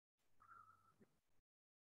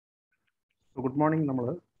So good morning. നമ്മൾ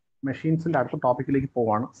മെഷീൻസിൻ്റെ അടുത്ത ടോപ്പിക്കിലേക്ക്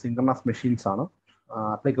പോവാണ്. സിങ്ക്രണസ് മെഷീൻസ് ആണ്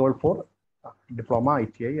applicable four diploma,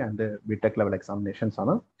 ITI and BTech level examinations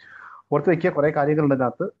ആണ്. ഓർത്ത് വയ്ക്കുക, കുറേ കാര്യങ്ങളുണ്ട്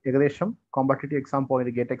ഇതിനകത്ത്. ഏകദേശം competitive exam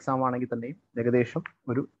point, gate exam ആണെങ്കിൽ തന്നെയും ഏകദേശം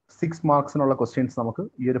ഒരു 6 മാർക്സിനുള്ള ക്വസ്റ്റ്യൻസ് നമുക്ക്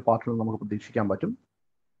ഈ ഒരു പാർട്ടിൽ നമുക്ക് പ്രതീക്ഷിക്കാൻ പറ്റും.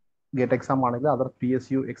 ഗേറ്റ് എക്സാം ആണെങ്കിൽ അതർ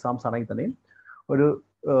PSU എക്സാംസ് ആണെങ്കിൽ തന്നെയും ഒരു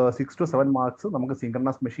 6 to 7 മാർക്സ് നമുക്ക്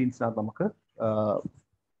സിങ്ക്രണസ് മെഷീൻസിനകത്ത് നമുക്ക്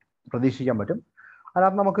പ്രതീക്ഷിക്കാൻ പറ്റും.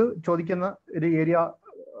 അതിനകത്ത് നമുക്ക് ചോദിക്കുന്ന ഒരു ഏരിയ,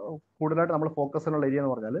 കൂടുതലായിട്ട് നമ്മൾ ഫോക്കസ് ചെയ്യുന്ന ഏരിയ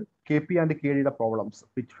എന്ന് പറഞ്ഞാൽ KP ആൻഡ് KDയുടെ പ്രോബ്ലംസ്,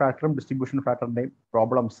 പിച്ച് ഫാക്ടറും ഡിസ്ട്രിബ്യൂഷൻ ഫാക്ടറിൻ്റെയും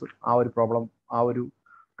പ്രോബ്ലംസ്, ആ ഒരു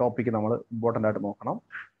ടോപ്പിക്ക് നമ്മൾ ഇമ്പോർട്ടൻ്റ് ആയിട്ട് നോക്കണം.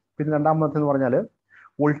 പിന്നെ രണ്ടാമത്തെന്ന് പറഞ്ഞാൽ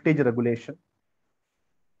voltage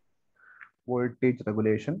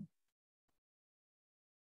regulation.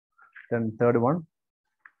 Then third one,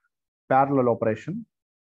 parallel operation.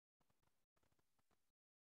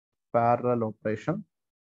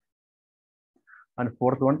 And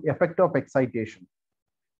fourth one, effect of excitation.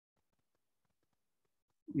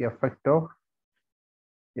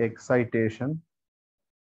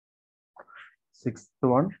 Sixth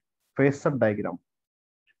one, phasor diagram.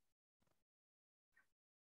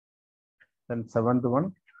 Then seventh one,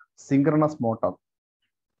 synchronous motor.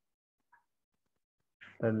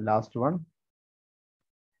 Then last one,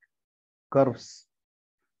 curves,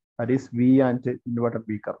 that is V and inverted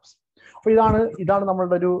V curves. അപ്പോൾ ഇതാണ്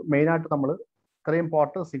നമ്മളുടെ ഒരു main ആയിട്ട് നമ്മൾ ഇത്രയും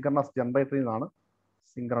part synchronous ജനറേറ്ററിൽ നിന്നാണ്.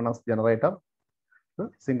 Synchronous generator,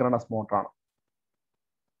 synchronous മോട്ടറാണ്.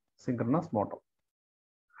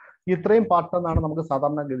 ഇത്രയും പാർട്ട് എന്നാണ് നമുക്ക്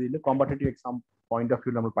സാധാരണഗതിയിൽ competitive exam point of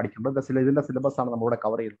view നമ്മൾ പഠിക്കേണ്ടത്. ഇതിന്റെ സിലബസ് ആണ് നമ്മളിവിടെ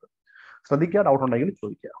കവർ ചെയ്യുന്നത്. ശ്രദ്ധിക്കുക, ഡൗട്ട് ഉണ്ടെങ്കിൽ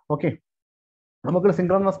ചോദിക്കുക. ഓക്കെ, നമുക്ക്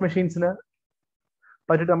സിങ്ക്രണസ് മെഷീൻസിന്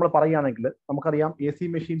പറ്റിയിട്ട് നമ്മൾ പറയുകയാണെങ്കിൽ നമുക്കറിയാം AC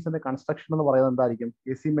മെഷീൻസിന്റെ കൺസ്ട്രക്ഷൻ എന്ന് പറയുന്നത് എന്തായിരിക്കും?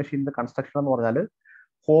 AC മെഷീനിന്റെ കൺസ്ട്രക്ഷൻ എന്ന് പറഞ്ഞാൽ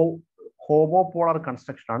ഹോമോപോളർ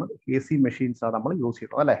കൺസ്ട്രക്ഷൻ ആണ് AC മെഷീൻസ് ആണ് നമ്മൾ യൂസ്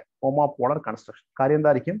ചെയ്യുന്നത്, അല്ലെ? ഹോമോപോളർ കൺസ്ട്രക്ഷൻ. കാര്യം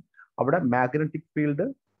എന്തായിരിക്കും? അവിടെ മാഗ്നറ്റിക്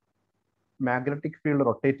ഫീൽഡ്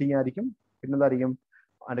റൊട്ടേറ്റിംഗ് ആയിരിക്കും. പിന്നെന്തായിരിക്കും?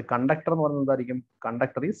 അതിന്റെ കണ്ടക്ടർ എന്ന് പറയുന്നത് എന്തായിരിക്കും?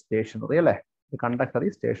 കണ്ടക്ടർ ഈസ് സ്റ്റേഷനറി, അല്ലെ? കണ്ടക്ടർ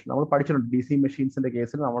ഈസ് സ്റ്റേഷൻ നമ്മൾ പഠിച്ചിട്ടുണ്ട്. DC മെഷീൻസിന്റെ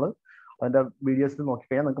കേസിൽ നമ്മൾ അതിന്റെ വീഡിയോസിൽ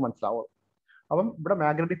നോക്കിക്കഴിഞ്ഞാൽ നിങ്ങൾക്ക് മനസ്സിലാവും. അപ്പം ഇവിടെ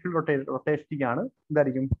മാഗ്നറ്റിക് ഫീൽഡ് റൊട്ടേറ്റിംഗ് ആണ്.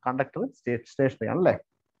 എന്തായിരിക്കും? കണ്ടക്ടർ സ്റ്റേഷനറി ആണ്, അല്ലേ?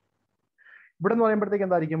 ഇവിടെ എന്ന് പറയുമ്പോഴത്തേക്ക്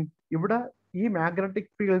എന്തായിരിക്കും? ഇവിടെ ഈ മാഗ്നറ്റിക്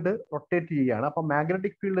ഫീൽഡ് റൊട്ടേറ്റ് ചെയ്യുകയാണ്. അപ്പൊ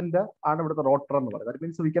മാഗ്നറ്റിക് ഫീൽഡിന്റെ ആണ് ഇവിടുത്തെ റോട്ടർ എന്ന് പറയുന്നത്. That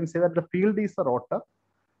means we can say that the field is A rotor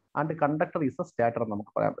and conductor is A stator എന്ന്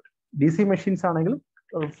നമുക്ക് പറയാൻ പറ്റും. DC മെഷീൻസ് ആണെങ്കിൽ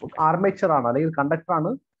ആർമേച്ചർ ആണ്, അല്ലെങ്കിൽ കണ്ടക്ടർ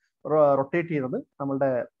ആണ് റൊട്ടേറ്റ് ചെയ്യുന്നത്. നമ്മളുടെ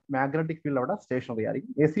മാഗ്നറ്റിക് ഫീൽഡ് അവിടെ സ്റ്റേഷനറി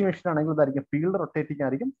ആയിരിക്കും. AC മെഷീൻ ആണെങ്കിൽ ഇതായിരിക്കും, ഫീൽഡ് റൊട്ടേറ്റിംഗ്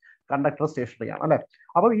ആയിരിക്കും, കണ്ടക്ടർ സ്റ്റേഷനറി ആണ്, അല്ലെ?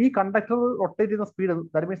 അപ്പൊ ഈ കണ്ടക്ടർ റൊട്ടേറ്റ് ചെയ്യുന്ന സ്പീഡ്,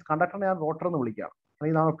 ദാറ്റ് മീൻസ് കണ്ടക്ടറിനെ ഞാൻ റോട്ടർ എന്ന് വിളിക്കുകയാണ്,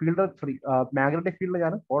 അല്ലെങ്കിൽ ഫീൽഡ് മാഗ്നറ്റിക് ഫീൽഡ്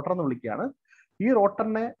ഞാൻ റോട്ടർ എന്ന് വിളിക്കുകയാണ്. ഈ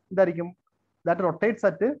റോട്ടറിനെ എന്തായിരിക്കും? That rotates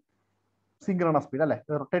at synchronous speed, അല്ലെ?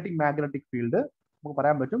 റൊട്ടേറ്റിംഗ് മാഗ്നറ്റിക് ഫീൽഡ് നമുക്ക്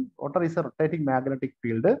പറയാൻ പറ്റും. Rotor is A rotating magnetic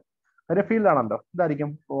field. അതിന്റെ ഫീൽഡ് ആണല്ലോ, ഇതായിരിക്കും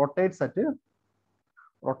റൊട്ടേറ്റ്സ്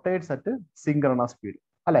അറ്റ് സിങ്ക്രണസ് സ്പീഡ്,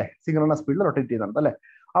 അല്ലെ? സിങ്ക്രണസ് സ്പീഡിൽ റൊട്ടേറ്റ് ചെയ്യുന്നുണ്ട്, അല്ലെ?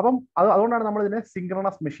 അപ്പം അതുകൊണ്ടാണ് നമ്മൾ ഇതിനെ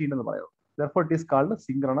സിങ്ക്രണസ് മെഷീൻ എന്ന് പറയുന്നത്. Therefore it is called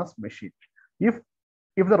synchronous machine.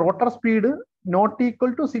 If the rotor speed not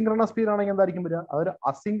equal to synchronous speed ആണെങ്കിൽ എന്തായിരിക്കും വരിക? അതൊരു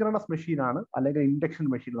അസിങ്ക്രണസ് മെഷീൻ ആണ്, അല്ലെങ്കിൽ ഇൻഡക്ഷൻ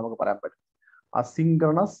മെഷീൻ നമുക്ക് പറയാൻ പറ്റും.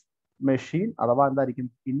 അസിങ്ക്രണസ് മെഷീൻ അഥവാ എന്തായിരിക്കും?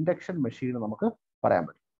 ഇൻഡക്ഷൻ മെഷീൻ നമുക്ക് പറയാൻ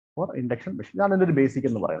പറ്റും. ഫോർ ഇൻഡക്ഷൻ മെഷീൻ ആണ് ഇതിന്റെ ഒരു ബേസിക്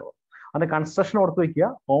എന്ന് പറയുന്നത്. അതിന്റെ കൺസ്ട്രക്ഷൻ ഓർത്ത് വയ്ക്കുക.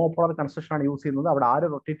 ഹോമോപോളർ കൺസ്ട്രക്ഷൻ ആണ് യൂസ് ചെയ്യുന്നത്. അവിടെ ആര്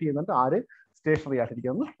റൊട്ടേറ്റ് ചെയ്യുന്നുണ്ട്, ആര് സ്റ്റേഷനറി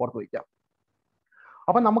ആയിട്ടിരിക്കുന്നത് ഓർത്ത് വയ്ക്കാം.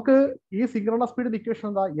 അപ്പൊ നമുക്ക് ഈ സിങ്ക്രണസ് സ്പീഡ് ഇക്വേഷൻ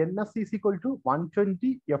എന്താ? NS is equal to 120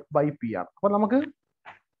 F/P ആണ്. അപ്പൊ നമുക്ക്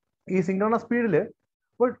ഈ സിങ്ക്രണസ് സ്പീഡിൽ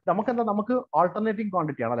നമുക്ക് ആൾട്ടർനേറ്റിംഗ്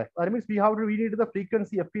ക്വാണ്ടിറ്റി ആണ്, അല്ലെ? That means we need the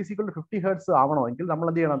frequency F is equal to 50 Hz ആവണമെങ്കിൽ നമ്മൾ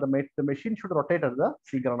എന്ത് ചെയ്യണം? The machine should rotate at the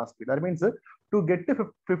synchronous speed. That means to get to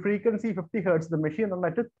frequency 50 Hz, the machine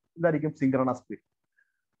നന്നായിട്ട് ഇതായിരിക്കും സിങ്ക്രണസ് സ്പീഡ്.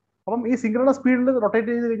 അപ്പം ഈ സിങ്ക്രണസ് സ്പീഡിൽ rotate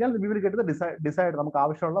ചെയ്ത് കഴിഞ്ഞാൽ we will get the desired നമുക്ക്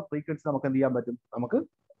ആവശ്യമുള്ള ഫ്രീക്വൻസി നമുക്ക് എന്ത് ചെയ്യാൻ പറ്റും? നമുക്ക്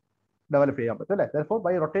ഡെവലപ്പ് ചെയ്യാൻ പറ്റും, അല്ലെ? Therefore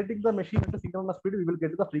by rotating the machine at synchronous speed we will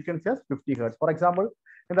get the frequency as 50 Hz. For example,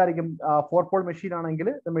 എന്തായിരിക്കും? 4-pole മെഷീൻ ആണെങ്കിൽ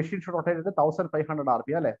the machine should rotate at 1500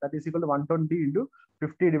 RPM, അല്ലെ? That is equal to 120 into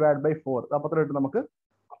 50 divided by 4.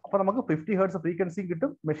 അപ്പോൾ നമുക്ക് 50 Hz frequency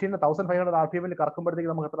കിട്ടും. മെഷീന് 1500 RPM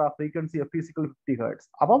കറക്കുമ്പോഴത്തേക്ക് നമുക്ക് എത്ര frequency? F is equal to 50 Hz.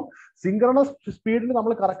 അപ്പം synchronous സ്പീഡിൽ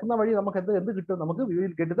നമ്മൾ കറക്കുന്ന വഴി നമുക്ക് എന്ത് കിട്ടും? നമുക്ക് we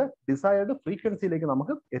will get the desired ഫ്രീക്വൻസിയിലേക്ക്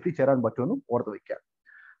നമുക്ക് എത്തിച്ചേരാൻ പറ്റുമെന്നും ഓർത്ത് വയ്ക്കാം.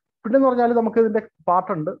 പിന്നെന്ന് പറഞ്ഞാൽ നമുക്ക് ഇതിന്റെ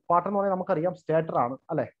പാർട്ട് എന്ന് പറഞ്ഞാൽ നമുക്കറിയാം സ്റ്റേറ്റർ ആണ്,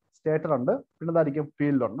 അല്ലെ? സ്റ്റേറ്റർ ഉണ്ട്, പിന്നെ എന്തായിരിക്കും?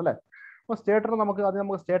 ഫീൽഡ് ഉണ്ട്, അല്ലെ? അപ്പൊ നമുക്ക്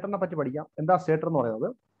സ്റ്റേറ്ററിനെ പറ്റി പഠിക്കാം. എന്താ സ്റ്റേറ്റർ എന്ന് പറയുന്നത്?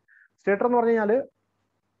 സ്റ്റേറ്റർ എന്ന് പറഞ്ഞു കഴിഞ്ഞാൽ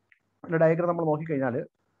അതിന്റെ ഡയഗ്രം നമ്മൾ നോക്കിക്കഴിഞ്ഞാൽ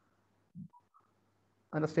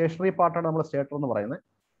അതിന്റെ സ്റ്റേഷനറി പാർട്ടാണ് നമ്മൾ സ്റ്റേറ്റർ എന്ന് പറയുന്നത്.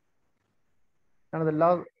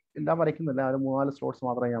 ഞാനതെല്ലാം വരയ്ക്കുന്നില്ല, ഒരു 3-4 സ്ലോട്ട്സ്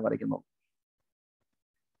മാത്രമേ ഞാൻ വരയ്ക്കുന്നുള്ളൂ.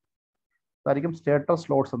 അതായിരിക്കും സ്റ്റേറ്റർ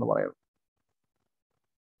സ്ലോട്ട്സ് എന്ന് പറയുന്നത്.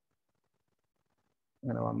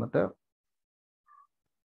 ഇങ്ങനെ വന്നിട്ട്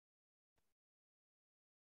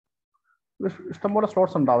ഇഷ്ടംപോലെ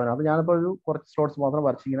സ്ലോട്ട്സ് ഉണ്ടാവും. അത് ഞാനിപ്പോൾ ഒരു കുറച്ച് സ്ലോട്ട്സ് മാത്രം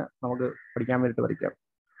വരച്ചിങ്ങനെ നമുക്ക് പഠിക്കാൻ വേണ്ടിയിട്ട് വരയ്ക്കാം.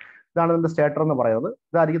 ഇതാണ് ഇതിന്റെ സ്റ്റേറ്റർ എന്ന് പറയുന്നത്.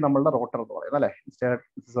 ഇതായിരിക്കും നമ്മളുടെ റോട്ടർ എന്ന് പറയുന്നത് അല്ലേ.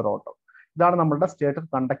 റോട്ടർ. ഇതാണ് നമ്മളുടെ സ്റ്റേറ്റർ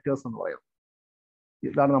കണ്ടക്ടേഴ്സ് എന്ന് പറയുന്നത്.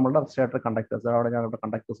 ഇതാണ് നമ്മളുടെ സ്റ്റേറ്റർ കണ്ടക്ടേഴ്സ്. അവിടെ ഞാൻ ഇവിടെ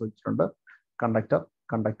കണ്ടക്ടേഴ്സ് വെച്ചിട്ടുണ്ട്. Conductor,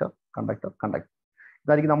 conductor, conductor, conductor.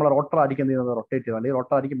 ഇതായിരിക്കും നമ്മൾ റോട്ടർ ആയിരിക്കും എന്ത് ചെയ്യുന്നത്, റൊട്ടേറ്റ് ചെയ്യുന്നത്. അല്ലെങ്കിൽ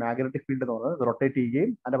റോട്ടർ ആയിരിക്കും മാഗ്നറ്റിക് ഫീൽഡ് എന്ന് പറയുന്നത്. റൊട്ടേറ്റ്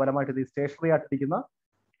ചെയ്യുകയും അതിന്റെ ഫലമായിട്ട് ഈ സ്റ്റേഷനറി ആയിട്ടിരിക്കുന്ന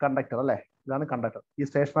കണ്ടക്ടർ അല്ലേ, ഇതാണ് കണ്ടക്ടർ. ഈ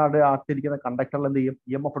സ്റ്റേഷനറി ആയിട്ടിരിക്കുന്ന കണ്ടക്ടറിൽ എന്ത് ചെയ്യും,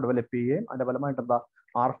 EMF ഡെവലപ്പ് ചെയ്യുകയും അതിന്റെ ഫലമായിട്ട് എന്താ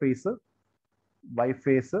R face, Y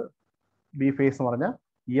face, B face എന്ന് പറഞ്ഞ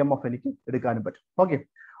EMF എനിക്ക് എടുക്കാനും പറ്റും. ഓക്കെ,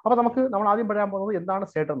 അപ്പൊ നമ്മൾ ആദ്യം പറയാൻ പോകുന്നത് എന്താണ്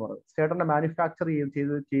സ്റ്റേറ്റർ എന്ന് പറയുന്നത്. സ്റ്റേറ്ററിന്റെ മാനുഫാക്ചർ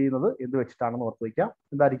ചെയ്യുന്നത് എന്ത് വെച്ചിട്ടാണെന്ന് ഓർത്ത് വയ്ക്കാം.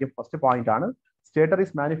 എന്തായിരിക്കും ഫസ്റ്റ് പോയിന്റ് ആണ്, stator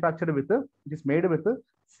is manufactured with, it is made with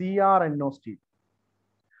CRNO steel.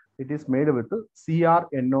 It is made with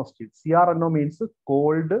CRNO steel. CRNO means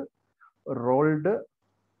cold rolled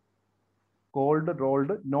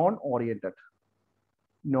non-oriented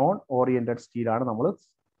steel ആണ് നമ്മൾ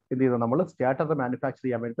എന്ത് ചെയ്യുന്നത്, നമ്മൾ സ്റ്റാർട്ടർ മാനുഫാക്ചർ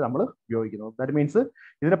ചെയ്യാൻ വേണ്ടി നമ്മൾ ഉപയോഗിക്കുന്നത്. ദാറ്റ് മീൻസ്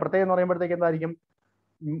ഇതിന്റെ പ്രത്യേകത എന്ന് പറയുമ്പോഴത്തേക്ക് എന്തായിരിക്കും,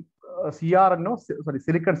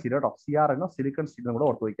 സിലിക്കൺ സ്റ്റീൽ കേട്ടോ. CRNO സിലിക്കൺ സ്റ്റീൽ നമ്മൾ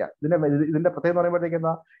ഓർത്ത് വയ്ക്കുക. ഇതിന്റെ പ്രത്യേകത എന്ന് പറയുമ്പോഴത്തേക്ക്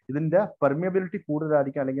എന്താ, ഇതിന്റെ പെർമിയബിലിറ്റി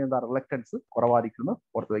കൂടുതലായിരിക്കും, അല്ലെങ്കിൽ എന്താ റിലക്റ്റൻസ് കുറവായിരിക്കും എന്ന്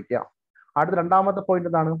ഓർത്ത് വയ്ക്കുക. അടുത്ത രണ്ടാമത്തെ പോയിന്റ്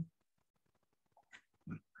എന്താണ്,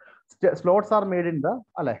 slots are made in the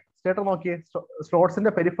അല്ലെ. സ്റ്റേറ്റർ നോക്കിയേ,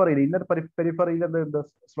 സ്ലോട്ട്സിന്റെ പെരിഫറിയിൽ, ഇന്നർ പെരിഫറിയിൽ എന്ത്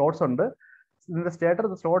സ്ലോട്ട്സ് ഉണ്ട്. ഇതിന്റെ stator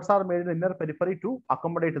slots are made in inner periphery to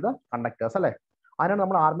accommodate the conductors അല്ലെ. അതിനാണ്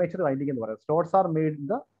നമ്മൾ ആർമേച്ചർ വൈൻഡിങ് എന്ന് പറയുന്നത്. Slots are made in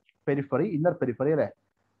the periphery, inner periphery അല്ലെ,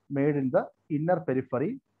 made in the inner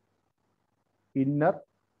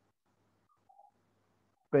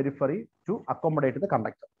periphery to accommodate the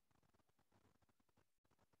conductor.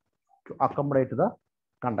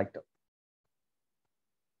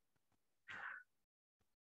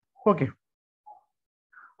 Okay,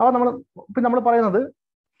 അപ്പൊ നമ്മൾ പറയുന്നത്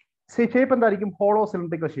shape എന്തായിരിക്കും, ഹോളോ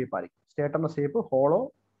സിലിണ്ടറിക്കൽ ഷേപ്പ് ആയിരിക്കും. സ്റ്റേറ്ററിന്റെ ഷേപ്പ് ഹോളോ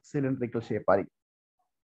സിലിണ്ടറിക്കൽ ഷേപ്പ് ആയിരിക്കും.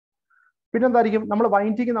 പിന്നെ എന്തായിരിക്കും, നമ്മൾ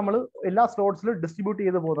വൈൻഡിങ് നമ്മൾ എല്ലാ സ്ലോട്ട്സിലും ഡിസ്ട്രിബ്യൂട്ട്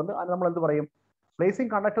ചെയ്ത് പോകുന്നുണ്ട്. അത് നമ്മൾ എന്ത് പറയും,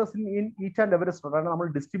 placing conductors in each and every slot ആണ് നമ്മൾ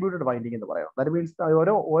ഡിസ്ട്രിബ്യൂട്ടഡ് വൈൻഡിങ് എന്ന് പറയുന്നത്. ദാറ്റ് മീൻസ്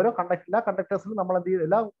എല്ലാ കണ്ടക്ടേഴ്സിലും നമ്മൾ എന്ത് ചെയ്യും,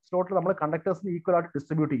 എല്ലാ സ്ലോട്ടിലും നമ്മൾ കണ്ടക്ടേഴ്സിന് ഈക്വൽ ആയിട്ട്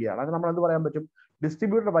ഡിസ്ട്രിബ്യൂട്ട് ചെയ്യുകയാണ്. അത് നമ്മൾ എന്ത് പറയാൻ പറ്റും,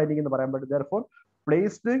 ഡിസ്ട്രിബ്യൂട്ടഡ് വൈൻഡിങ് എന്ന് പറയാൻ പറ്റും. Therefore,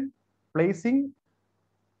 placing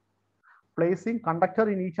conductor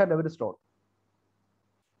in each and every slot.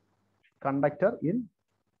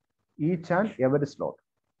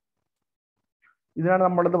 ഇതിനാണ്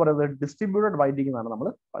നമ്മൾ എന്ത് പറയുന്നത്, ഡിസ്ട്രിബ്യൂട്ടഡ് വൈൻഡിങ് എന്നാണ് നമ്മൾ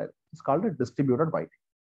പറയുന്നത്. It's called distributed winding.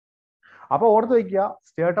 അപ്പൊ ഓർത്ത് വയ്ക്കുക,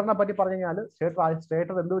 സ്റ്റേറ്ററിനെ പറ്റി പറഞ്ഞു കഴിഞ്ഞാൽ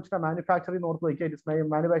സ്റ്റേറ്റർ എന്ത് വെച്ചിട്ടാണ് മാനുഫാക്ചർ ചെയ്യുന്ന ഓർത്ത് വയ്ക്കുക. It's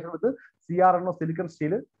manufacture with CRNO silicon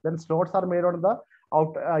steel. Then slots are made on the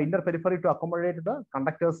inner periphery to accommodate the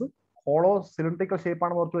conductors. Hollow cylindrical shape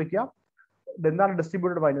ആണെന്ന് ഓർത്ത് വയ്ക്കുക. എന്താണ്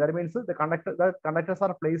distributed winding, that means the conductors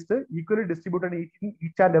are placed equally distributed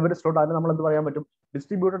each and every slot. അതിന് നമ്മൾ എന്ത് പറയാൻ പറ്റും,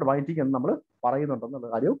 distributed winding എന്ന് നമ്മൾ പറയുന്നുണ്ടെന്നുള്ള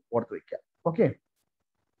കാര്യം ഓർത്ത് വയ്ക്കുക. ഓക്കെ,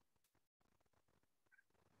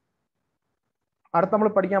 അടുത്ത നമ്മൾ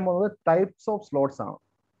പഠിക്കാൻ പോകുന്നത് ടൈപ്സ് ഓഫ് സ്ലോട്ട്സ് ആണ്.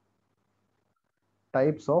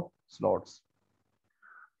 Types of slots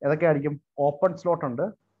ഏതൊക്കെയായിരിക്കും, open slot ഉണ്ട്,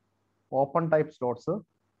 open type slots,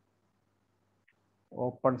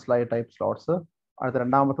 open slide type slots. അടുത്ത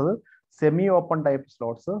രണ്ടാമത്തത് semi open type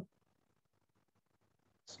slots,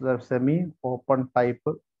 semi open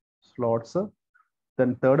type slots. Then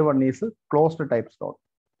third one is closed type slot,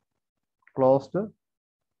 closed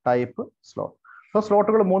type slot. So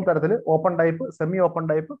സ്ലോട്ടുകൾ മൂന്ന് തരത്തിൽ, open type, semi open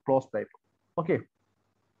type, closed type. Okay,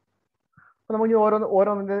 അപ്പൊ നമുക്ക്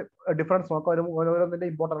ഓരോന്നിന്റെ difference നോക്കാം, ഓരോന്നിന്റെ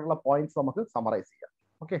important ആയിട്ടുള്ള points നമുക്ക് സമറൈസ് ചെയ്യാം.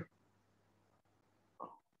 Okay,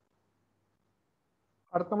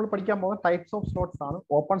 അടുത്ത നമ്മൾ പഠിക്കാൻ പോകുന്ന ടൈപ്സ് ഓഫ് സ്ലോട്ട്സ് ആണ്.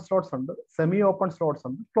 ഓപ്പൺ സ്ലോട്ട്സ് ഉണ്ട്, സെമി ഓപ്പൺ സ്ലോട്ട്സ്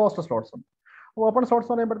ഉണ്ട്, ക്ലോസ്ഡ് സ്ലോട്ട്സ് ഉണ്ട്. ഓപ്പൺ സ്ലോട്ട്സ്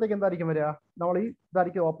പറയുമ്പോഴത്തേക്ക് എന്തായിരിക്കും വരിക, നമ്മൾ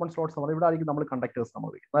ഇതായിരിക്കും ഓപ്പൺ സ്ലോട്ട്സ് നമ്മൾ, ഇവിടെ ആയിരിക്കും നമ്മൾ കണ്ടക്ടേഴ്സ് നമ്മൾ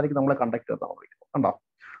വയ്ക്കും, ഇതായിരിക്കും നമ്മളെ കണ്ടക്ടേഴ്സ് നമ്മൾ വയ്ക്കും. കണ്ടോ,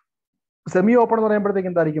 സെമി ഓപ്പൺ എന്ന് പറയുമ്പോഴത്തേക്ക്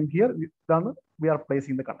എന്തായിരിക്കും, ഹിയർ ഇതാണ് V R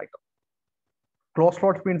placing the conductor. Close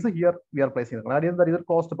slot means here we R placing the conductor. എന്തായിരിക്കും, ഇത്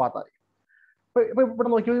ക്ലോസ്ഡ് പാത്ത് ആയിരിക്കും. ഇപ്പൊ ഇവിടെ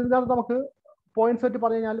നോക്കി ഇതിനകത്ത് നമുക്ക് പോയിന്റ്സ് ആയിട്ട്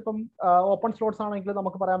പറഞ്ഞു കഴിഞ്ഞാൽ, ഇപ്പം ഓപ്പൺ സ്ലോട്ട്സ് ആണെങ്കിൽ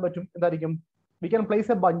നമുക്ക് പറയാൻ പറ്റും എന്തായിരിക്കും, we can place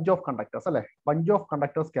a bunch of conductors അല്ലെ. bunch of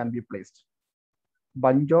conductors can be placed.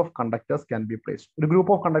 ഒരു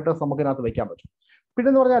ഗ്രൂപ്പ് ഓഫ് കണ്ടക്ടേഴ്സ് നമുക്ക് ഇതിനകത്ത് വെക്കാൻ പറ്റും. പിന്നെ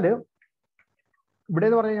എന്ന് പറഞ്ഞാൽ ഇവിടെ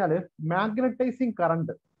എന്ന് പറഞ്ഞു കഴിഞ്ഞാൽ മാഗ്നറ്റൈസിങ്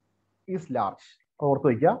കറണ്ട് ഈസ് ലാർജ്. ഓർത്ത്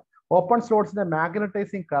വയ്ക്കുക, ഓപ്പൺ സ്ലോട്ട്സിന്റെ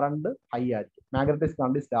മാഗ്നറ്റൈസിങ് കറണ്ട് ഹൈ ആയിരിക്കും, മാഗ്നറ്റൈസിങ്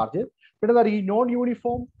കറണ്ട് ഈസ് ലാർജ്. പിന്നെ എന്തായിരിക്കും, നോൺ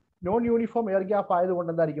യൂണിഫോം എയർ ഗ്യാപ്പ്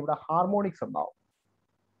ആയതുകൊണ്ട് എന്തായിരിക്കും ഇവിടെ ഹാർമോണിക്സ് ഉണ്ടാവും.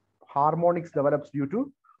 Harmonics develops due to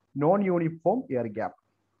non uniform air gap.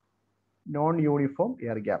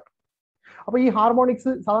 അപ്പൊ ഈ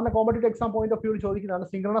ഹാർമോണിക്സ് സാധാരണ competitive exam point of view ചോദിക്കുന്നതാണ്.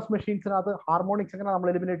 സിങ്ക്രണസ് മെഷീൻസിനകത്ത് ഹാർമോണിക്സ് എങ്ങനെ നമ്മൾ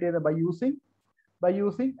എലിമിനേറ്റ് ചെയ്യുന്നത്, by using by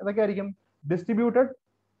using distributed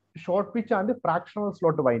short pitch and fractional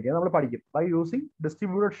slot winding. By using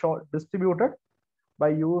distributed slot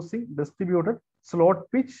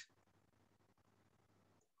pitch,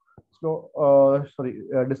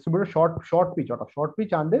 distributed short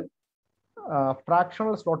pitch and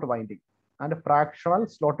fractional slot winding. And fractional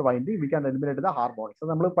slot winding, we can eliminate the harmonics. So,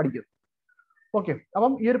 okay.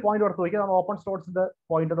 Now, this point open slots the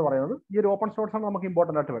point of the here open slots are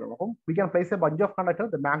important. We can place a bunch of conductors.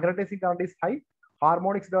 The magnetizing current is high.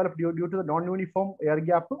 Harmonics develop due to the non-uniform air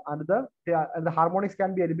gap, and the harmonics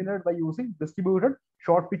can be eliminated by using distributed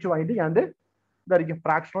short pitch winding and the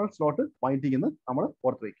fractional slot winding in the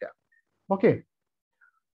okay.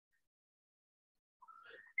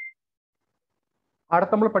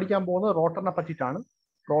 Rotor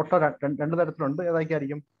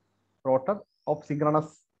rotor of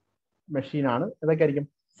synchronous machine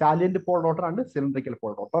salient pole rotor and cylindrical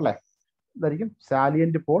pole rotor.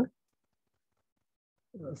 Salient pole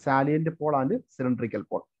and cylindrical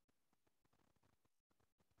pole.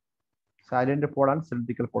 Salient pole and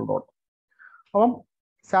cylindrical pole rotor.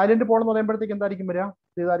 Salient pole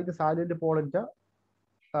salient pole in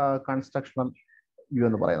constructional view.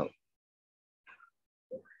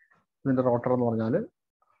 The rotor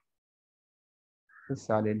is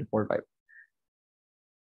salient pole type.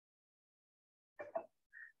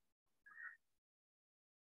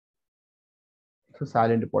 So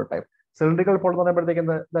salient pole type. Cylindrical pole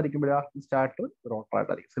starter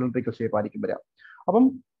rotor cylindrical shape.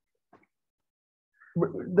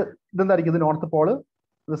 Then the north pole,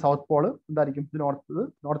 the south pole, the north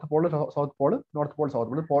pole, south pole, north pole, south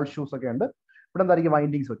pole, pole shoes again. But then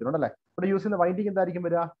windings. But using the winding in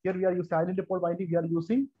here we are using silent pole winding, we are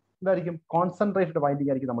using concentrated winding.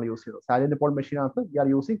 Silent pole machine we are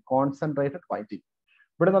using concentrated winding.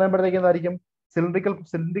 But then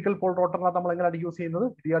cylindrical pole rotor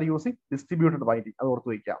we are using distributed winding.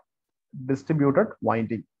 Distributed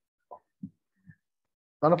winding.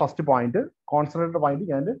 That's the first point, concentrated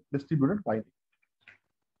winding and distributed winding.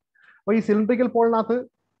 But this cylindrical pole rotor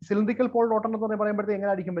is 1/3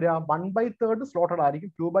 slotted,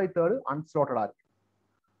 2/3 unslotted.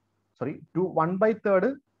 Sorry,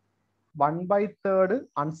 1/3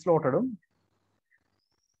 unslotted,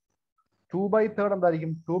 2/3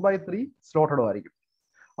 2/3 slotted.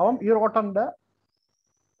 Now, this rotor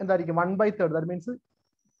is 1/3, that means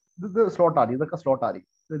this is slot. This is slot.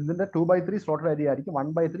 This is 2/3 slotted area,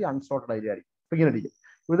 1/3 unslotted area. This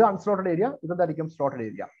is unslotted area, this is slotted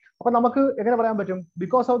area.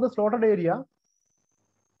 Because of the slotted area,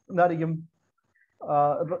 the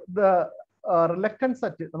reluctance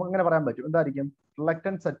at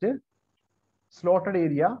slotted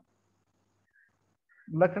area,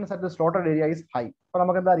 reluctance at the slotted area is high.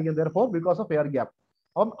 Therefore, because of air gap.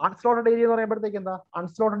 Unslotted area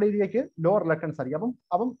unslotted area low reluctance.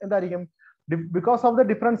 Because of the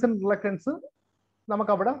difference in reluctance,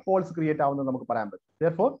 poles create.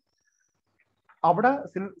 Therefore,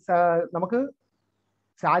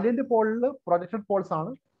 salient pole projected poles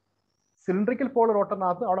are cylindrical pole rotor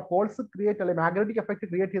poles create a magnetic effect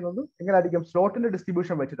create slot in the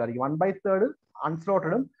distribution 1/3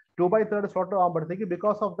 unslotted, 2/3 slotted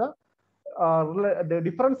because of the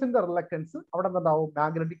difference in the reluctance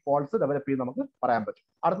magnetic poles develop. Point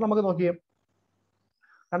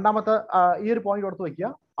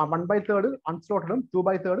 1/3 unslotted,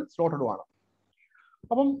 2/3 slotted.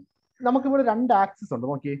 We have two axes.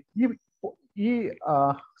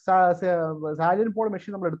 Salient pole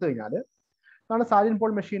machine is salient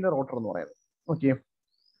pole machine rotor. Okay.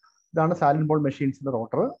 This is salient pole machine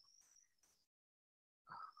rotor.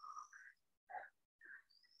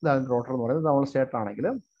 This is rotor. This is state.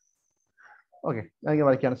 Okay.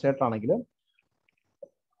 I can state.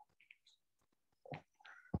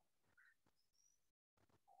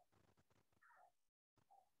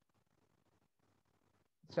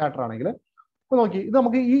 Starter ആണെങ്കിൽ അപ്പോൾ നോക്കി ഇത്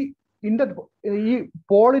നമുക്ക് ഈ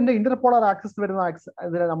പോളിന്റെ ഇന്റർപോളാർ axis വരുന്ന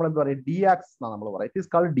ഇതിനെ നമ്മൾ എന്താ പറയുക ഡി ആക്സിസ് എന്നാണ് നമ്മൾ പറയുക. It is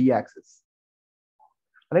called D axis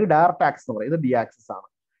അല്ലെങ്കിൽ ഡയറക്റ്റ് ആക്സിസ് എന്ന് പറയും. ഇത് ഡി ആക്സിസ് ആണ്,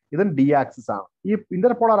 ഇതും ഡി ആക്സിസ് ആണ്. ഈ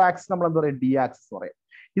ഇന്റർപോളാർ ആക്സിസ് നമ്മൾ എന്താ പറയുക ഡി ആക്സിസ് എന്ന് പറയും.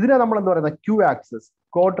 ഇതിനെ നമ്മൾ എന്താ പറയുന്നത് ക്യൂ ആക്സിസ്,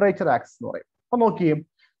 ക്വാഡ്രേച്ചർ ആക്സിസ് എന്ന് പറയും. അപ്പൊ നോക്കിയേ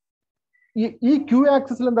ഈ ക്യൂ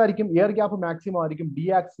ആക്സിസിൽ എന്തായിരിക്കും എയർ ഗ്യാപ്പ് മാക്സിമം ആയിരിക്കും, ഡി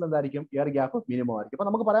ആക്സിൽ എന്തായിരിക്കും എയർ ഗ്യാപ്പ് മിനിമം ആയിരിക്കും. അപ്പൊ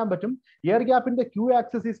നമുക്ക് പറയാൻ പറ്റും air ഗ്യാപ്പിന്റെ Q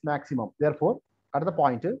axis is maximum. Therefore അടുത്ത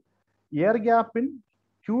point air gap in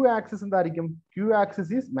Q axis എന്തായിരിക്കും, Q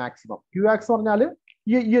axis is maximum. Q axis പറഞ്ഞാൽ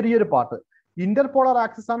ഈ ഒരു പാർട്ട് ഇന്റർപോളാർ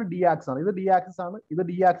ആക്സിസ് ആണ്, ഡി ആക്സിസ് ആണ്. ഇത് ഡി ആക്സിസ് ആണ്, ഇത്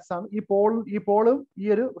ഡി ആക്സിസ് ആണ്. ഈ പോളും ഈ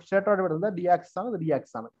ഒരു സ്റ്റേറ്റോട് വരുന്നത് ഡി ആക്സിസ് ആണ്, ഇത് ഡി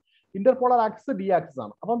ആക്സിസ് ആണ്. ഇന്റർപോളാർ ആക്സിസ് ഡി ആക്സിസ്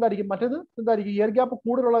ആണ്. അപ്പൊ എന്തായിരിക്കും മറ്റേത് എന്തായിരിക്കും എയർ ഗ്യാപ്പ്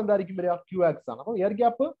കൂടുതലുള്ള എന്തായിരിക്കും വരിക ക്യൂ ആക്സിസ് ആണ്. അപ്പൊ air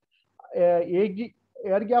gap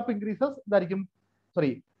air gap increases ഇതായിരിക്കും sorry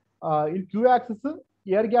in Q axis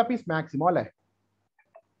air gap is maximum അല്ലെ,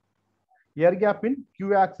 air gap in Q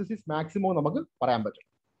axis is maximum നമുക്ക് പറയാൻ പറ്റും.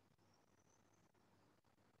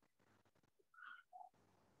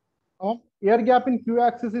 അപ്പം air gap in Q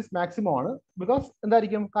axis is maximum ആണ്. ബിക്കോസ്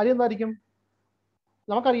എന്തായിരിക്കും കാര്യം എന്തായിരിക്കും,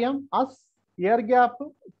 നമുക്കറിയാം as air gap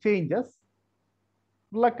changes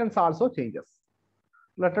reluctance also changes,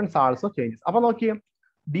 reluctance also changes. അപ്പൊ നോക്കിയേ,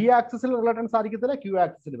 ഡി ആക്സിസിൽ റിലക്റ്റൻസ് ആയിരിക്കത്തില്ല, ക്യൂ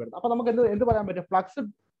ആക്സിസിൽ വരുന്നത്. അപ്പൊ നമുക്ക് എന്ത് പറയാൻ പറ്റും,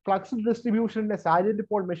 flux ഡിസ്ട്രിബ്യൂഷന്റെ salient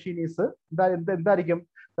Paul machine is എന്തായിരിക്കും,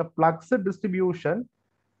 the flux distribution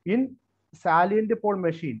in salient Paul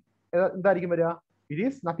machine എന്തായിരിക്കും വരിക, it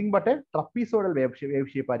is nothing but A ട്രപ്പീസോയിഡൽ wave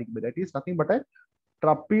shape ആയിരിക്കും വരിക. It is nothing but A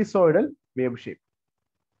ട്രപ്പീസോയിഡൽ wave shape.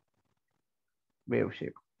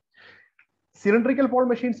 Cylindrical Paul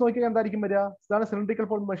machines നോക്കിയാൽ എന്തായിരിക്കും വരിക, ഇതാണ് സിലിണ്ടറിക്കൽ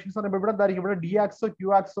പോൾ മെഷീൻസ് പറയുമ്പോൾ ഇവിടെ എന്തായിരിക്കും, ഇവിടെ ഡി ആക്സോ ക്യൂ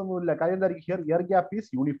ആക്സോ ഒന്നും ഇല്ല. കാര്യം എന്തായിരിക്കും, here air gap is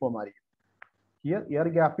uniform ആയിരിക്കും. Here air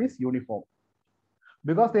gap is uniform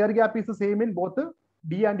because air gap is same in both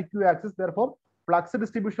D and Q axis. Therefore flux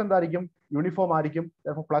distribution എന്തായിരിക്കും, യൂണിഫോം ആയിരിക്കും.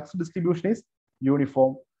 Therefore flux distribution is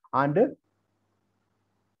uniform and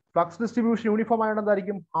flux distribution uniform ആയതുകൊണ്ട്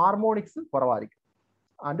എന്തായിരിക്കും, harmonics കുറവായിരിക്കും.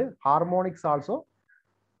 And harmonics also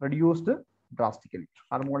reduced drastically.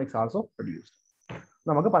 Harmonics also reduced.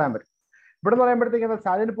 നമുക്ക് പറയാൻ പറ്റും. ഇവിടെ എന്ന് പറയുമ്പോഴത്തേക്ക് എന്താ,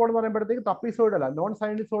 സാലിയന്റ് പോൾ എന്ന് പറയുമ്പോഴത്തേക്ക് ട്രപ്പീസോയിഡ് അല്ല, നോൺ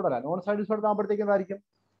സൈനസോയിഡ് അല്ല. നോൺ സൈനസോയിഡ് ആകുമ്പോഴത്തേക്ക് എന്തായിരിക്കും,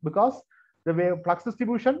 because flux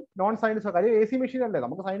distribution non sinusoid. കാര്യം എ സി മെഷീൻ അല്ലേ,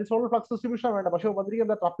 നമുക്ക് സൈനസോയിഡ് ഫ്ലക്സ് ഡിസ്ട്രിബ്യൂഷൻ വേണ്ട. പക്ഷേ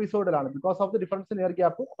വന്നിരിക്കുന്നത് എന്താ, ട്രപ്പീസോയിഡിലാണ്. Because of the difference in air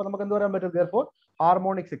gap. അപ്പൊ നമുക്ക് എന്ത് പറയാൻ പറ്റും, therefore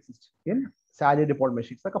harmonics exist in salient Paul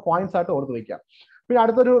machines. ഒക്കെ പോയിന്റ്സ് ആയിട്ട് ഓർത്ത് വയ്ക്കാം. പിന്നെ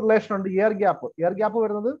അടുത്തൊരു റിലേഷൻ ഉണ്ട്, എയർ ഗ്യാപ്പ്. എയർ ഗ്യാപ്പ്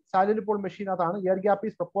വരുന്നത് salient Paul മെഷീനകത്താണ്. Air gap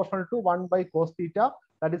is proportional to 1/cos θ,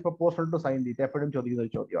 that is proportional to sin θ. എപ്പോഴും ചോദിക്കുന്ന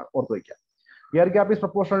ഒരു ചോദ്യമാണ്, ഓർത്ത് വയ്ക്കുക. Air gap is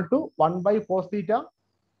proportional to 1/cos θ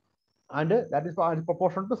and that is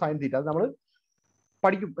proportional to sin θ. അത് നമ്മൾ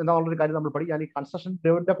പഠിക്കും എന്നുള്ളൊരു കാര്യം നമ്മൾ പഠിക്കും. ഞാൻ ഈ കൺസ്ട്രക്ഷൻ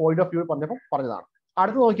പോയിന്റ് ഓഫ് വ്യൂ പറഞ്ഞതാണ്.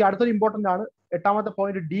 അടുത്ത് നോക്കി, അടുത്തൊരു ഇമ്പോർട്ടന്റ് ആണ്, എട്ടാമത്തെ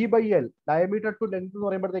point, D/L diameter two length എന്ന്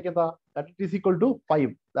പറയുമ്പോഴത്തേക്ക് എന്താ, ദാറ്റ് ഈസ് ഈക്വൽ ടു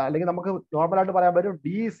 5. അല്ലെങ്കിൽ നമുക്ക് നോർമൽ ആയിട്ട് പറയാൻ പറ്റും,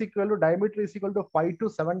 D is equal to diameter is equal to 5 to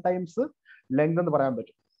 7 times length എന്ന് പറയാൻ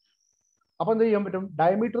പറ്റും. അപ്പൊ എന്ത് ചെയ്യാൻ പറ്റും,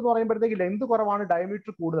 ഡയമീറ്റർ എന്ന് പറയുമ്പോഴത്തേക്ക് ലെങ്ത് കുറവാണ്,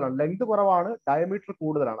 ഡയമീറ്റർ കൂടുതലാണ്. ലെങ്ത് കുറവാണ്, ഡയമീറ്റർ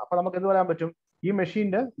കൂടുതലാണ്. അപ്പൊ നമുക്ക് എന്ത് പറയാൻ പറ്റും, ഈ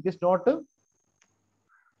മെഷീന്റെ it is not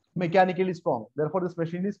mechanically strong. Therefore this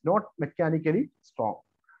machine is not mechanically strong.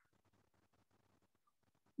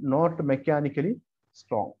 Not mechanically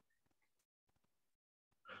strong.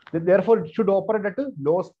 Therefore it should operate at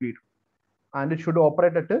low speed, and it should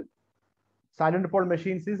operate at silent pole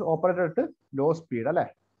machines is operated at low speed. Alle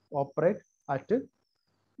operate at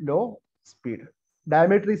low speed.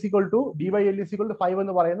 Diameter is equal to D/L is equal to 5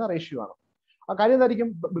 എന്ന് പറയുന്ന ratio ആണ്. ആ കാര്യം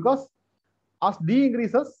എന്തായിരിക്കും, because as D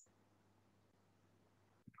increases,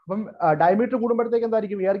 അപ്പം diameter കൂടുമ്പോഴത്തേക്ക്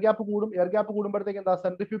എന്തായിരിക്കും, air gap കൂടും. Air gap കൂടുമ്പോഴത്തേക്ക് എന്താ,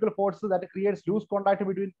 centrifugal force that creates loose contact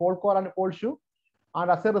between Paul core and Paul shoe,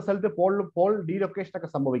 and as A result Paul ഡീലൊക്കേഷൻ ഒക്കെ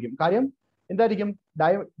സംഭവിക്കും. കാര്യം എന്തായിരിക്കും,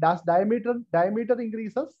 ഡയമീറ്റർ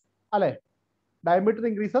ഇൻക്രീസസ് അല്ലെ, ഡയമീറ്റർ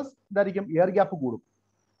ഇൻക്രീസസ് എന്തായിരിക്കും, എയർ ഗ്യാപ്പ് കൂടും.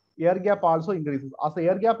 Air gap also increases. As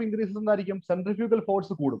air gap increases എന്തായിരിക്കും, centrifugal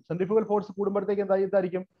force കൂടും. Centrifugal force കൂടുമ്പോഴത്തേക്ക്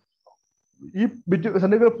എന്തായിരിക്കും, ഈ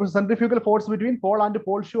centrifugal force between Paul and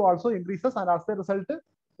Paul shoe also increases, and as A result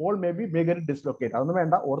Paul may be get dislocate. അതൊന്നും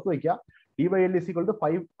വേണ്ട, ഓർത്ത് വയ്ക്കുക. D/L is equal to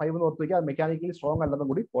 5 എന്ന് ഓർത്ത് വയ്ക്കുക. അത് മെക്കാനിക്കലി സ്ട്രോങ് അല്ലെന്നും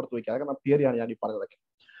കൂടി ഓർത്ത് വയ്ക്കുക. അതൊക്കെ തിയറിയാണ് ഞാൻ ഈ പറഞ്ഞതൊക്കെ.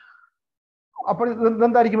 അപ്പോൾ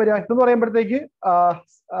ഇതെന്തായിരിക്കും വരിക, ഇതെന്ന് പറയുമ്പോഴത്തേക്ക്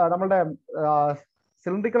നമ്മളുടെ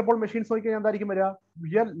സിലിണ്ടറിക്കൽ പോൾ മെഷീൻസ് നോക്കിയാൽ എന്തായിരിക്കും വരിക,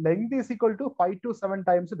 length is equal to 5 to 7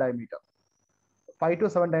 times diameter. 5 to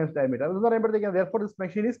 7 times diameter എന്ന് പറയുമ്പോഴത്തേക്ക് therefore this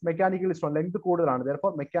machine is mechanically strong. Length കൂടുതലാണ്,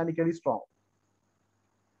 therefore mechanically strong.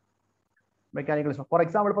 For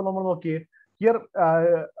example ഇപ്പൊ നമ്മൾ നോക്കിയേ, here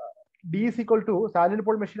D is equal to salient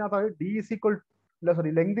Paul മെഷീനകത്ത് D is equal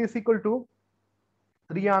length is equal to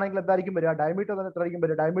 3 ആണെങ്കിൽ എന്തായിരിക്കും വരിക, diameter തന്നെ എത്രയായിരിക്കും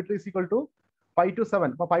വരിക, diameter is equal to 5 to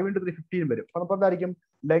 7. അപ്പൊ 5 into 3 15 വരും. അപ്പൊ നമുക്ക് എന്തായിരിക്കും,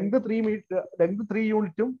 ലെങ്ത് 3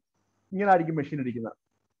 യൂണിറ്റും ഇങ്ങനെ ആയിരിക്കും മെഷീൻ ഇരിക്കുന്നത്,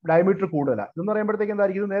 ഡയമീറ്റർ കൂടുതലാണ്. ഇതെന്ന് പറയുമ്പോഴത്തേക്ക്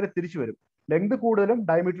എന്തായിരിക്കും, ഇത് നേരെ തിരിച്ചു വരും, ലെങ്ത് കൂടുതലും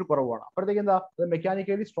ഡയമീറ്റർ കുറവാണ്. അപ്പോഴത്തേക്ക് എന്താ,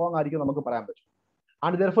 മെക്കാനിക്കലി സ്ട്രോങ് ആയിരിക്കും നമുക്ക് പറയാൻ പറ്റും.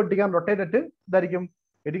 And therefore it can rotate at ഇതായിരിക്കും,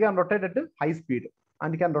 it can rotate at high speed,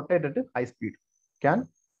 and it can rotate at high speed.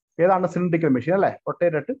 ഏതാണ് സിലിണ്ടറിക്കൽ മെഷീൻ അല്ലെ,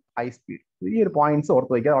 റൊട്ടേറ്റ് അറ്റ് ഹൈ സ്പീഡ്. ഈ ഒരു പോയിന്റ്സ്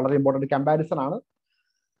ഓർത്ത് വയ്ക്കുക, വളരെ ഇമ്പോർട്ടന്റ് കമ്പാരിസൺ ആണ്.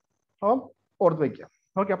 അപ്പം ഓർത്ത് വയ്ക്കുക.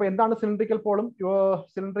 ഓക്കെ, അപ്പൊ എന്താണ് cylindrical പോളും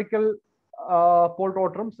cylindrical Paul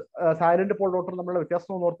റോട്ടറും silent Paul റോട്ടറും തമ്മിലുള്ള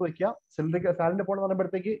വ്യത്യാസം ഒന്ന് ഓർത്ത് വയ്ക്കുക. സൈലന്റ് പോൾ എന്ന്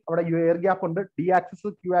പറയുമ്പോഴത്തേക്ക് അവിടെ എയർ ഗ്യാപ്പ് ഉണ്ട്, ഡി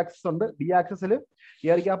ആക്സിസ് ക്യൂ ആക്സിസ് ഉണ്ട്. ഡി ആക്സിസിൽ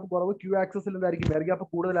എയർ ഗ്യാപ്പ് കുറവ്, ക്യൂ ആക്സിസിൽ എന്തായിരിക്കും, എയർ ഗ്യാപ്പ്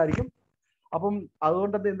കൂടുതലായിരിക്കും. അപ്പം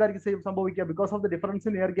അതുകൊണ്ട് എന്തായിരിക്കും സംഭവിക്കുക? Because of the difference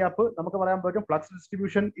in air gap നമുക്ക് പറയാൻ പറ്റും flux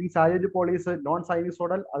distribution in silent Pauli's non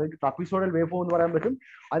സൈനിസോഡൽ, അല്ലെങ്കിൽ ട്രപ്പിസോഡൽ വേവ് ഫോം എന്ന് പറയാൻ പറ്റും.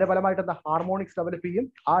 അതിന്റെ ഫലമായിട്ട് എന്താ ഹാർമോണിക്സ് ഡെവലപ്പ് ചെയ്യും.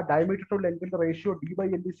 ആ ഡയമീറ്റർ ടു ലെങ്ത്തിന്റെ റേഷ്യോ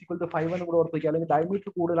d/l=5 എന്ന് കൂടെ ഓർത്ത് വയ്ക്കുക. അല്ലെങ്കിൽ ഡയമീറ്റർ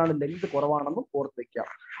കൂടുതലാണ് ലെങ്ത് കുറവാണെന്നും ഓർത്ത് വയ്ക്കുക.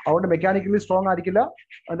 അതുകൊണ്ട് മെക്കാനിക്കലി സ്ട്രോങ് ആയിരിക്കില്ല.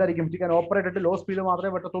 എന്തായിരിക്കും? It can operate at low speed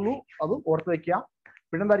മാത്രമേ പറ്റത്തുള്ളൂ. അതും ഓർത്ത് വയ്ക്കുക.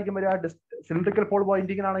 പിന്നെന്തായിരിക്കും വരിക? സിലിണ്ടറിക്കൽ പോൾ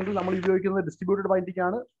ബൈൻഡിംഗ് ആണെങ്കിൽ നമ്മൾ ഉപയോഗിക്കുന്നത് ഡിസ്ട്രിബ്യൂട്ടഡ് ബൈൻഡിംഗ്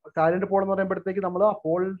ആണ്. സൈലന്റ് പോൾ എന്ന് പറയുമ്പോഴത്തേക്ക് നമ്മൾ ആ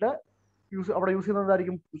പോളിന്റെ അവിടെ യൂസ്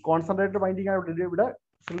ചെയ്യുന്നതായിരിക്കും കോൺസെൻട്രേറ്റഡ് ബൈൻഡിംഗ് ആണ്. ഇവിടെ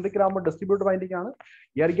സിലിണ്ടറിക്കൽ ആകുമ്പോൾ ഡിസ്ട്രിബ്യൂട്ടഡ് ബൈൻഡിംഗ് ആണ്.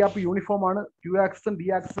 എയർ ഗ്യാപ്പ് യൂണിഫോം ആണ്. ക്യൂ ആക്സിസും ഡി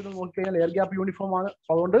ആക്സിസും നോക്കിക്കഴിഞ്ഞാൽ എയർ ഗ്യാപ്പ് യൂണിഫോം ആണ്.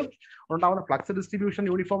 അപ്പോൾ അതുകൊണ്ട് ഉണ്ടാകുന്ന ഫ്ലക്സ് ഡിസ്ട്രിബ്യൂഷൻ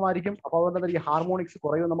യൂണിഫോം ആയിരിക്കും. അപ്പോൾ അതുകൊണ്ട് എന്തായിരിക്കും? ഹാർമോണിക്സ്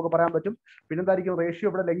കുറയും നമുക്ക് പറയാൻ പറ്റും. പിന്നെന്തായിരിക്കും? റേഷ്യോ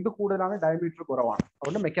ഇവിടെ ലെങ്ത് കൂടുതലാണ്, ഡയമീറ്റർ കുറവാണ്.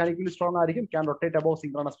 അതുകൊണ്ട് മെക്കാനിക്കലി സ്ട്രോങ് ആയിരിക്കും. Can rotate above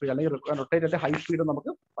synchronous speed, അല്ലെങ്കിൽ റൊട്ടേറ്റ് അറ്റ് ഹൈ സ്പീഡ്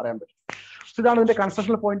നമുക്ക് പറയാൻ പറ്റും. ഇതാണ് ഇതിന്റെ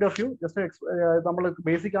constructional point of view. Just നമ്മൾ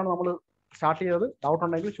ബേസിക് ആണ് നമ്മൾ സ്റ്റാർട്ട് ചെയ്തത്. ഡൗട്ട്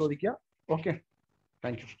ഉണ്ടെങ്കിൽ ചോദിക്കുക. Okay,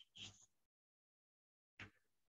 thank you.